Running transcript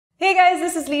Hey guys,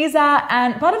 this is Leeza,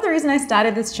 and part of the reason I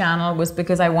started this channel was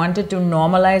because I wanted to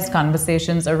normalize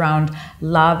conversations around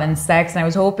love and sex, and I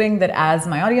was hoping that as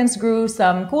my audience grew,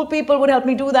 some cool people would help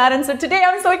me do that. And so today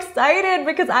I'm so excited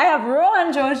because I have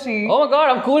Rohan Joshi. Oh my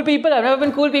god, I'm cool people. I've never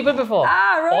been cool people before.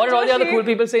 Rohan Or all the other Joshi. cool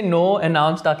people say no, and now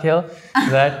I'm stuck here.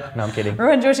 That? No, I'm kidding.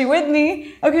 Rohan Joshi with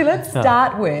me. Okay, let's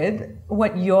start with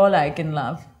what you're like in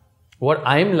love. What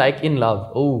I'm like in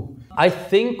love. Oh, I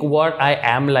think what I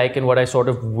am like and what I sort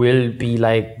of will be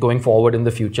like going forward in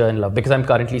the future in love, because I'm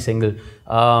currently single.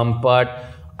 But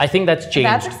I think that's changed.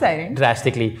 That's exciting.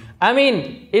 Drastically. I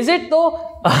mean, is it though?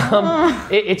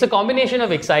 It's a combination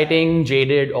of exciting,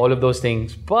 jaded, all of those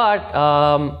things. But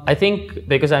I think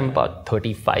because I'm about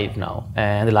 35 now,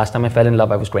 and the last time I fell in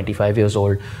love, I was 25 years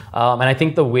old. And I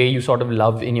think the way you sort of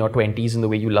love in your 20s and the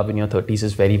way you love in your 30s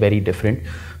is very, very different.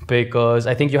 Because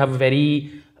I think you have a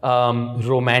very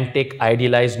romantic,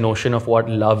 idealized notion of what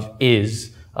love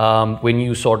is when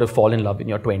you sort of fall in love in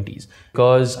your 20s.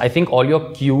 Because I think all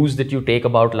your cues that you take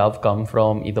about love come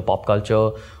from either pop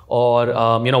culture or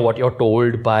what you're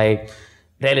told by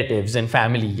relatives and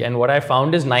family. And what I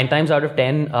found is 9 times out of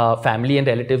 10, family and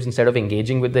relatives, instead of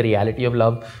engaging with the reality of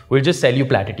love, will just sell you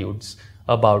platitudes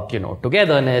about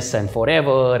togetherness and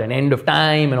forever and end of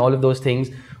time and all of those things,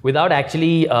 without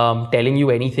actually telling you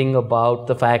anything about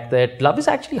the fact that love is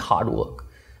actually hard work.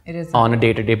 It is. On a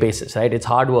day-to-day basis, right? It's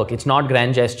hard work. It's not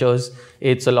grand gestures.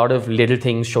 It's a lot of little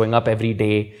things showing up every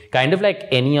day, kind of like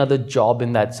any other job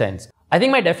in that sense. I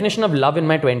think my definition of love in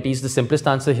my 20s, the simplest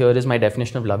answer here is my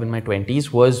definition of love in my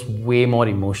 20s was way more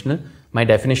emotional. My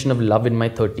definition of love in my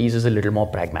 30s is a little more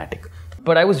pragmatic.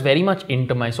 But I was very much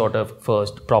into my sort of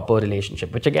first proper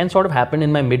relationship, which again sort of happened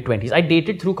in my mid-20s. I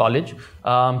dated through college,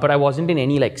 but I wasn't in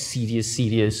any like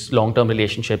serious long-term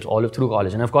relationships all of through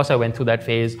college. And of course, I went through that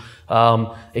phase,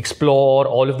 explore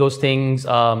all of those things,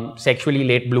 sexually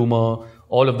late bloomer,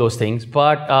 all of those things.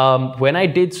 But when I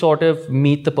did sort of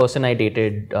meet the person I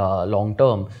dated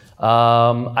long-term,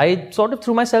 I sort of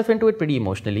threw myself into it pretty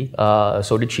emotionally.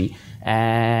 So did she.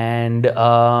 And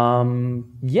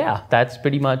yeah, that's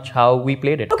pretty much how we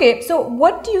played it. Okay, so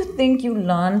what do you think you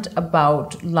learned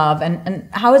about love, and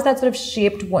how has that sort of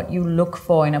shaped what you look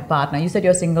for in a partner? You said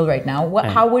you're single right now.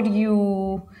 How would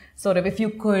you sort of, if you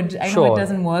could, I know it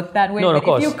doesn't work that way, but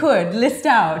if you could list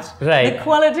out the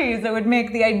qualities that would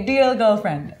make the ideal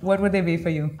girlfriend, what would they be for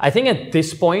you? I think at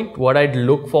this point, what I'd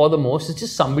look for the most is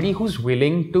just somebody who's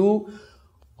willing to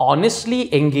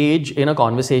honestly engage in a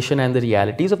conversation and the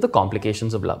realities of the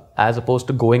complications of love, as opposed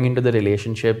to going into the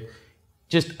relationship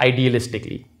just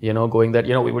idealistically, going that,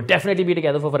 we would definitely be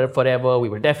together for forever, we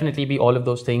would definitely be all of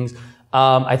those things.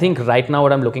 I think right now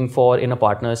what I'm looking for in a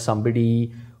partner is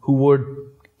somebody who would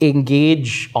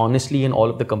engage honestly in all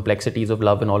of the complexities of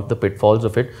love and all of the pitfalls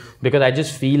of it, because I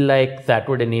just feel like that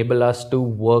would enable us to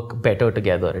work better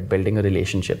together at building a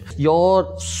relationship.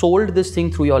 You're sold this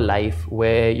thing through your life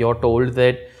where you're told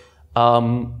that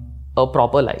a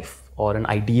proper life or an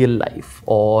ideal life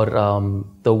or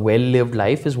the well-lived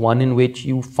life is one in which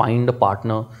you find a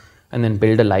partner and then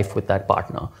build a life with that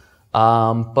partner.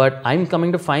 But I'm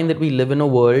coming to find that we live in a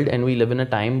world and we live in a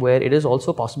time where it is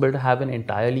also possible to have an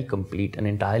entirely complete, an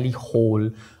entirely whole,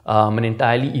 an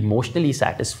entirely emotionally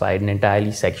satisfied, an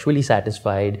entirely sexually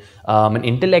satisfied, an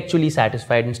intellectually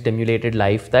satisfied and stimulated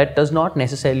life that does not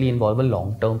necessarily involve a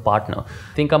long-term partner.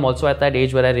 I think I'm also at that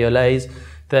age where I realize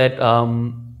that,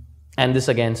 and this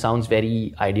again sounds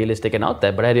very idealistic and out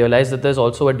there, but I realize that there's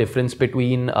also a difference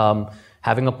between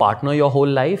having a partner your whole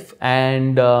life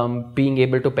and being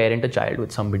able to parent a child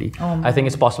with somebody. I think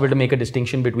it's possible to make a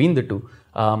distinction between the two.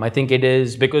 I think it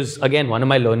is because, again, one of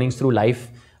my learnings through life,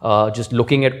 just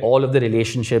looking at all of the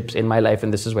relationships in my life,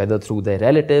 and this is whether through their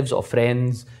relatives or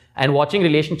friends, and watching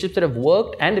relationships that have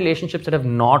worked and relationships that have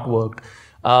not worked.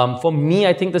 For me,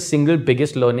 I think the single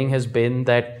biggest learning has been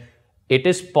that it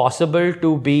is possible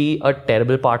to be a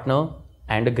terrible partner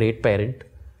and a great parent,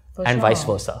 and vice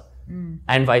versa.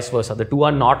 And vice versa. The two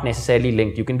are not necessarily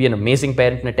linked. You can be an amazing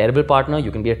parent and a terrible partner.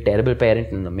 You can be a terrible parent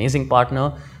and an amazing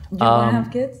partner. Do you want to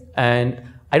have kids? And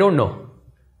I don't know.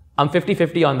 I'm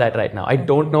 50-50 on that right now. I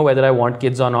don't know whether I want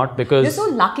kids or not, because... You're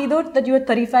so lucky though that you're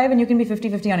 35 and you can be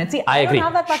 50-50 on it. See, I agree.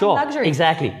 don't have that fucking luxury.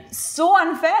 Exactly. So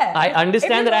unfair. I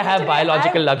understand that I have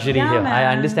biological luxury here. Man. I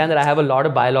understand that I have a lot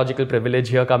of biological privilege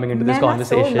here coming into this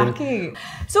conversation. So lucky.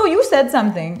 So you said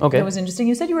something that was interesting.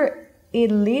 You said you were a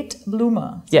late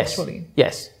bloomer sexually.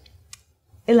 Yes.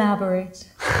 Elaborate.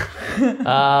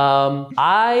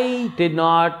 I did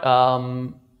not...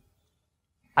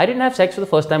 I didn't have sex for the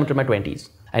first time until my 20s.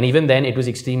 And even then, it was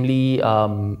extremely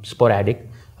sporadic.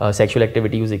 Sexual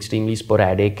activity was extremely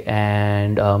sporadic,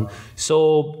 and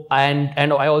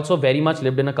and I also very much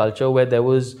lived in a culture where there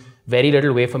was very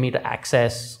little way for me to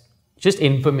access just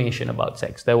information about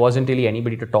sex. There wasn't really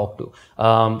anybody to talk to.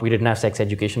 We didn't have sex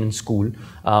education in school.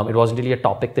 It wasn't really a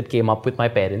topic that came up with my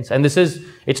parents. And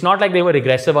it's not like they were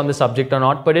regressive on the subject or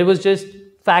not, but it was just,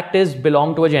 fact is,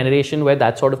 belong to a generation where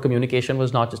that sort of communication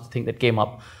was not just a thing that came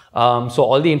up. So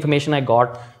all the information I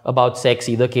got about sex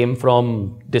either came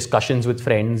from discussions with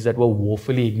friends that were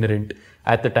woefully ignorant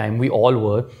at the time. We all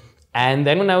were. And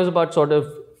then when I was about sort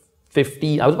of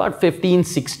 15,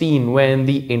 16 when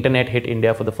the internet hit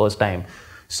India for the first time.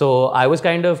 So I was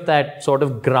kind of that sort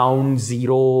of ground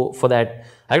zero for that.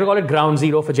 I could call it ground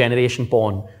zero for generation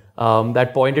porn.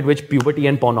 That point at which puberty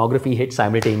and pornography hit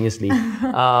simultaneously.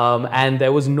 And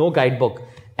there was no guidebook.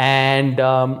 And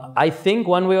I think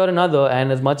one way or another,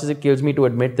 and as much as it kills me to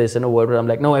admit this in a world where I'm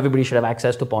like, no, everybody should have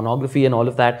access to pornography and all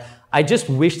of that, I just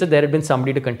wish that there had been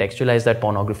somebody to contextualize that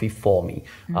pornography for me.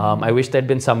 I wish there had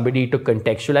been somebody to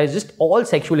contextualize just all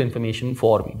sexual information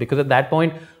for me. Because at that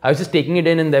point, I was just taking it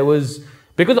in and there was...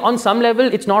 Because on some level,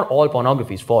 it's not all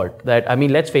pornography's fault. I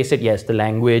mean, let's face it, yes, the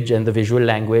language and the visual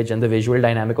language and the visual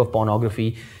dynamic of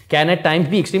pornography can at times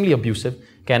be extremely abusive,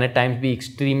 can at times be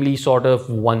extremely sort of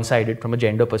one-sided from a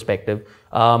gender perspective.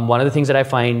 One of the things that I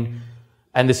find,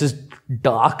 and this is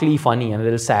darkly funny and a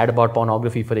little sad about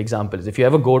pornography, for example, is if you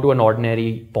ever go to an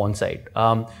ordinary porn site,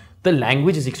 the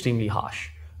language is extremely harsh.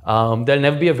 There'll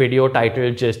never be a video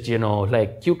titled just,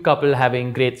 like cute couple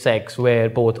having great sex where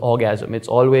both orgasm. It's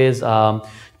always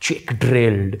chick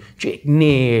drilled, chick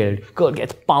nailed, girl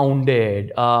gets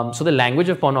pounded. So the language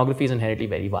of pornography is inherently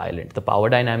very violent. The power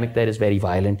dynamic there is very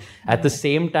violent. At the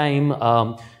same time,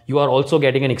 you are also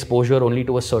getting an exposure only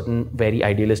to a certain very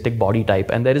idealistic body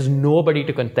type. And there is nobody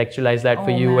to contextualize that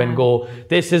for you and go,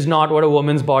 this is not what a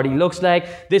woman's body looks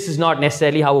like. This is not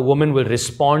necessarily how a woman will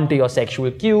respond to your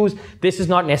sexual cues. This is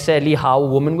not necessarily how a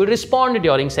woman will respond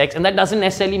during sex. And that doesn't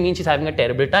necessarily mean she's having a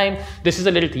terrible time. This is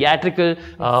a little theatrical.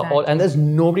 And there's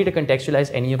nobody to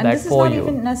contextualize any of that for you. And this is not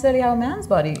even necessarily how a man's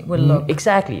body will look.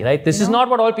 Exactly, right? This is not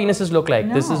what all penises look like.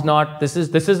 No. This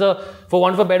is a, for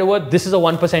want of a better word, this is a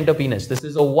 1% penis. This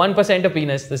is a 1%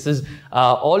 penis. This is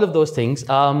all of those things.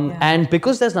 And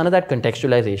because there's none of that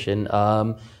contextualization,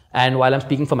 and while I'm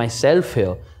speaking for myself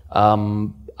here,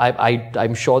 I'm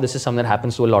sure this is something that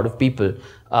happens to a lot of people.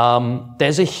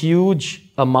 There's a huge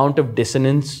amount of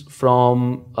dissonance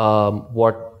from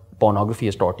what pornography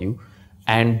has taught you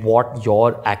and what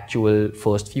your actual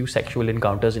first few sexual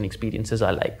encounters and experiences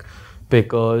are like.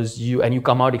 Because you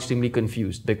come out extremely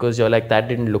confused because you're like, that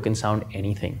didn't look and sound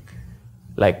anything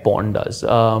like porn does.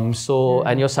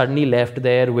 And you're suddenly left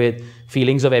there with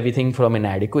feelings of everything from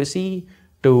inadequacy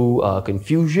to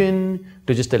confusion,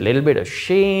 to just a little bit of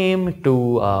shame,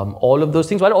 to all of those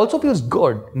things. While it also feels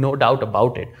good, no doubt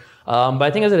about it. But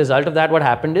I think as a result of that, what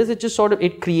happened is it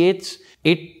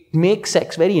makes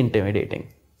sex very intimidating.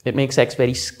 It makes sex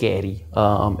very scary.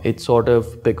 It's sort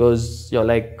of because you're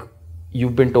like,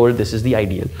 you've been told this is the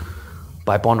ideal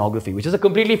by pornography, which is a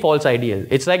completely false ideal.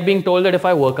 It's like being told that if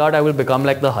I work out, I will become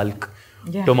like the Hulk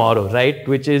tomorrow, right?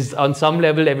 Which is, on some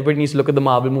level, everybody needs to look at the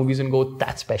Marvel movies and go,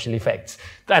 that's special effects.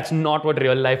 That's not what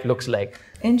real life looks like.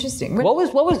 Interesting. What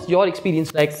was your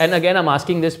experience like? And again, I'm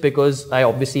asking this because I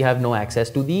obviously have no access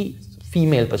to the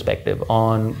female perspective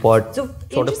on what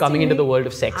sort of coming into the world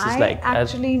of sex is like. I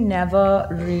actually never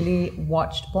really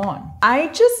watched porn. I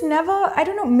just never, I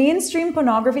don't know, mainstream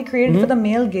pornography created for the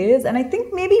male gaze. And I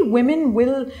think maybe women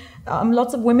will,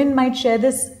 lots of women might share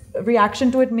this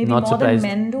reaction to it maybe more than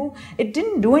men do. It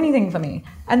didn't do anything for me.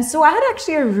 And so I had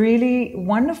actually a really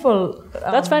wonderful...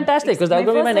 That's fantastic, because that was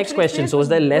going to be my next question. So was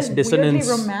there less dissonance?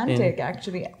 Really romantic,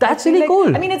 actually. That's really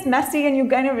cool. I mean, it's messy and you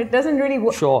kind of, it doesn't really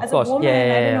work. Sure, as a woman,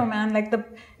 I don't know, man, like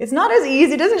it's not as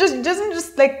easy. It doesn't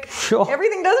just like,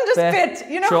 everything doesn't just fit,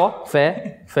 you know? Sure,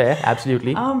 fair,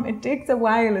 absolutely. It takes a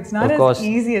while. It's not as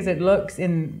easy as it looks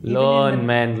in... Learn.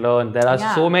 There are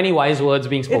so many wise words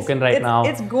being spoken right now.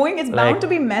 It's bound to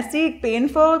be messy,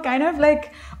 painful, kind of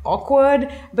like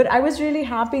awkward. But I was really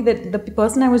happy that the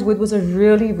person I was with was a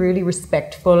really, really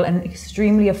respectful and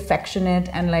extremely affectionate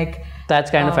and like... That's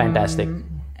kind of fantastic.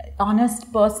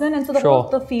 Honest person, and so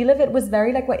the feel of it was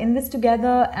very like we're in this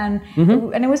together, and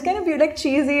it was kind of like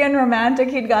cheesy and romantic.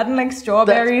 He'd gotten like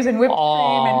strawberries and whipped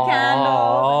cream and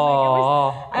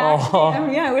candles. And, like,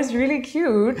 Yeah, it was really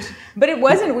cute. But it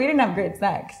wasn't, we didn't have great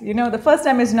sex. You know, the first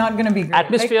time is not going to be great.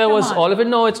 Atmosphere was all of it.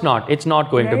 No, it's not. It's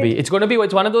not going to be. It's going to be,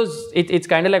 it's one of those, it's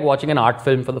kind of like watching an art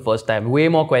film for the first time. Way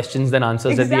more questions than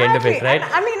answers at the end of it, right?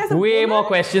 I mean, as a way woman, more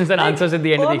questions than answers at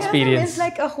the end of the experience. It's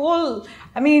like a whole,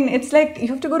 I mean, it's like you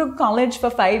have to go to college for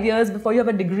 5 years before you have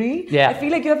a degree. Yeah. I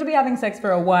feel like you have to be having sex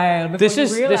for a while before this you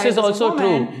realize is also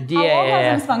true. How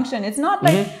orgasms function. It's not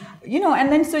like, you know,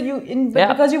 and then so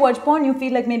because you watch porn, you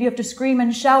feel like maybe you have to scream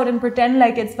and shout and pretend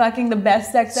like it's fucking the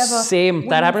best sex ever. Same.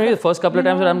 That happened to me the first couple of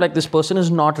times where I'm like, this person is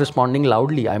not responding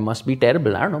loudly. I must be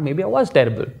terrible. I don't know. Maybe I was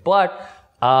terrible. But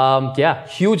yeah,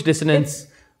 huge dissonance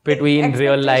between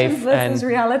real life versus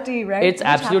reality, right? It's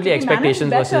absolutely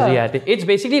expectations versus reality. It's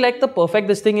basically like the perfect,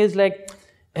 this thing is like,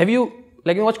 have you,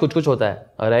 like you watch Kuch Kuch Hota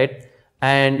Hai, alright?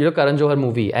 And you know Karan Johar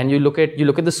movie, and you look at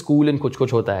the school in Kuch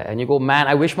Kuch Hota Hai, and you go, man,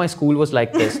 I wish my school was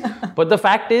like this. But the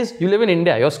fact is, you live in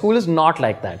India, your school is not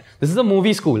like that. This is a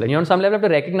movie school, and you on some level have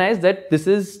to recognize that this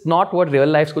is not what real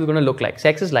life school is going to look like.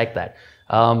 Sex is like that.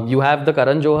 You have the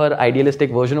Karan Johar idealistic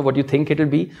version of what you think it'll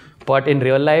be, but in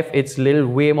real life, it's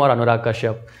way more Anurag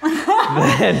Kashyap.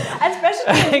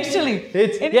 Especially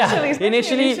initially.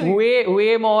 Initially,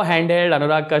 way more handheld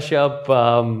Anurag Kashyap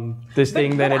than it is.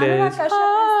 Anurag Kashyap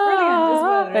is brilliant as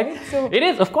well, right? So it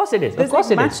is, of course it is. Of course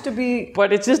it is. Much to be,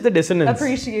 but it's just the dissonance.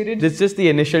 Appreciated. It's just the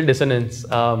initial dissonance.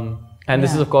 And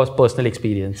this is, of course, personal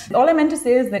experience. All I meant to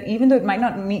say is that even though it might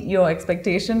not meet your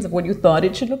expectations of what you thought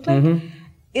it should look like,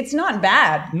 it's not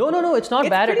bad. No, it's not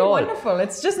bad at all. It's wonderful.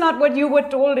 It's just not what you were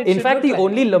told it should look like. In fact, the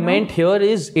only lament here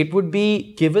is it would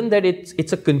be, given that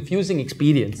it's a confusing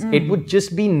experience, it would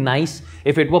just be nice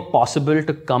if it were possible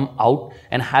to come out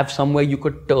and have somewhere you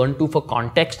could turn to for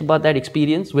context about that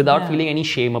experience without feeling any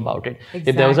shame about it. Exactly.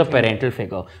 If there was a parental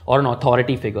figure or an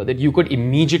authority figure that you could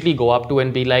immediately go up to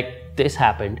and be like, this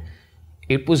happened.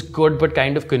 It was good but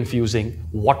kind of confusing.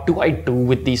 What do I do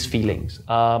with these feelings?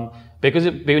 Because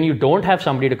when you don't have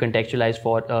somebody to contextualize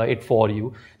it for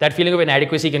you, that feeling of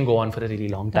inadequacy can go on for a really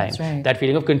long time. That's right. That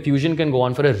feeling of confusion can go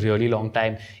on for a really long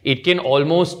time. It can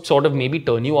almost sort of maybe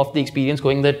turn you off the experience,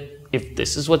 going that if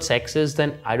this is what sex is,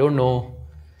 then I don't know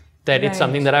that it's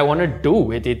something that I want to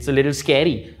do. It's a little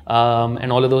scary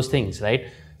and all of those things, right?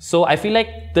 So I feel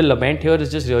like the lament here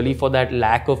is just really for that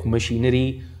lack of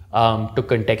machinery to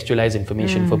contextualize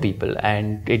information for people.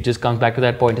 And it just comes back to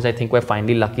that point is I think we're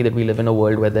finally lucky that we live in a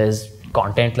world where there's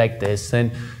content like this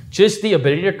and just the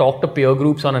ability to talk to peer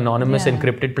groups on anonymous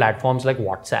encrypted platforms like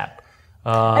WhatsApp.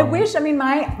 I wish, I mean,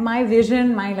 my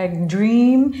vision, my like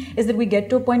dream is that we get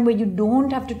to a point where you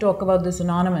don't have to talk about this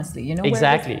anonymously, you know,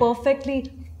 exactly. where it's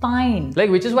perfectly fine.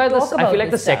 Like, which is why I feel like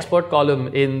the Sexpert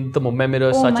column in the Mumbai Mirror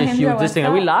is such a huge thing.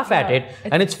 And we laugh at it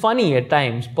and it's funny at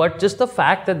times, but just the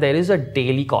fact that there is a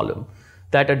daily column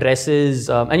that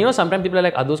addresses, and you know, sometimes people are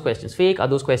like, are those questions fake? Are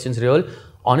those questions real?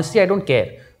 Honestly, I don't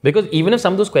care. Because even if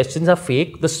some of those questions are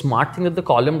fake, the smart thing that the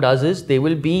column does is they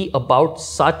will be about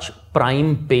such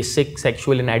prime basic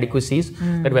sexual inadequacies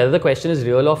that whether the question is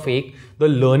real or fake, the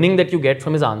learning that you get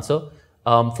from his answer,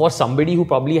 for somebody who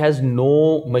probably has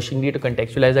no machinery to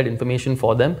contextualize that information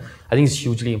for them, I think is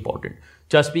hugely important.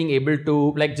 Just being able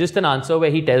to, like just an answer where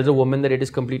he tells a woman that it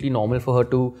is completely normal for her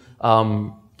to,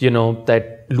 you know,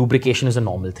 that lubrication is a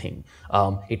normal thing.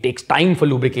 It takes time for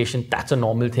lubrication, that's a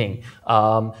normal thing.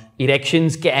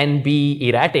 Erections can be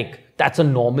erratic, that's a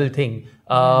normal thing.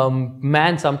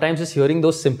 Man, sometimes just hearing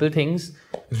those simple things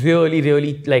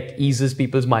really like eases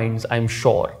people's minds, I'm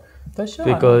sure. For sure.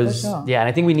 Because, yeah, and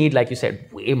I think we need, like you said,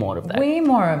 way more of that. Way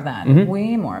more of that.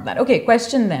 Way more of that. Okay,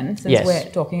 question then, since we're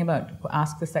talking about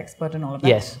Ask the Sexpert and all of that.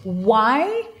 Yes.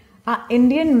 Why are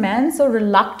Indian men so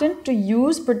reluctant to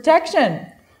use protection?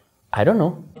 I don't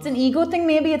know. It's an ego thing,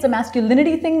 maybe. It's a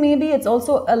masculinity thing, maybe. It's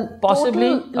also a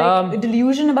possibly total, a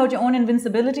delusion about your own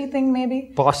invincibility thing,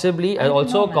 maybe. Possibly. And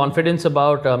also confidence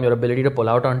about your ability to pull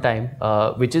out on time,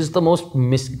 which is the most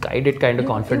misguided kind of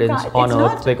confidence on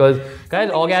earth. Because, guys,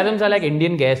 orgasms are like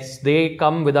Indian guests. They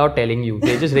come without telling you.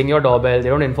 They just ring your doorbell. They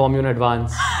don't inform you in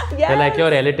advance. They're like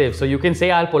your relatives. So you can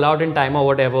say, I'll pull out in time or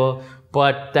whatever.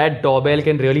 But that doorbell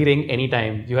can really ring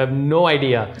anytime. You have no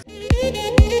idea.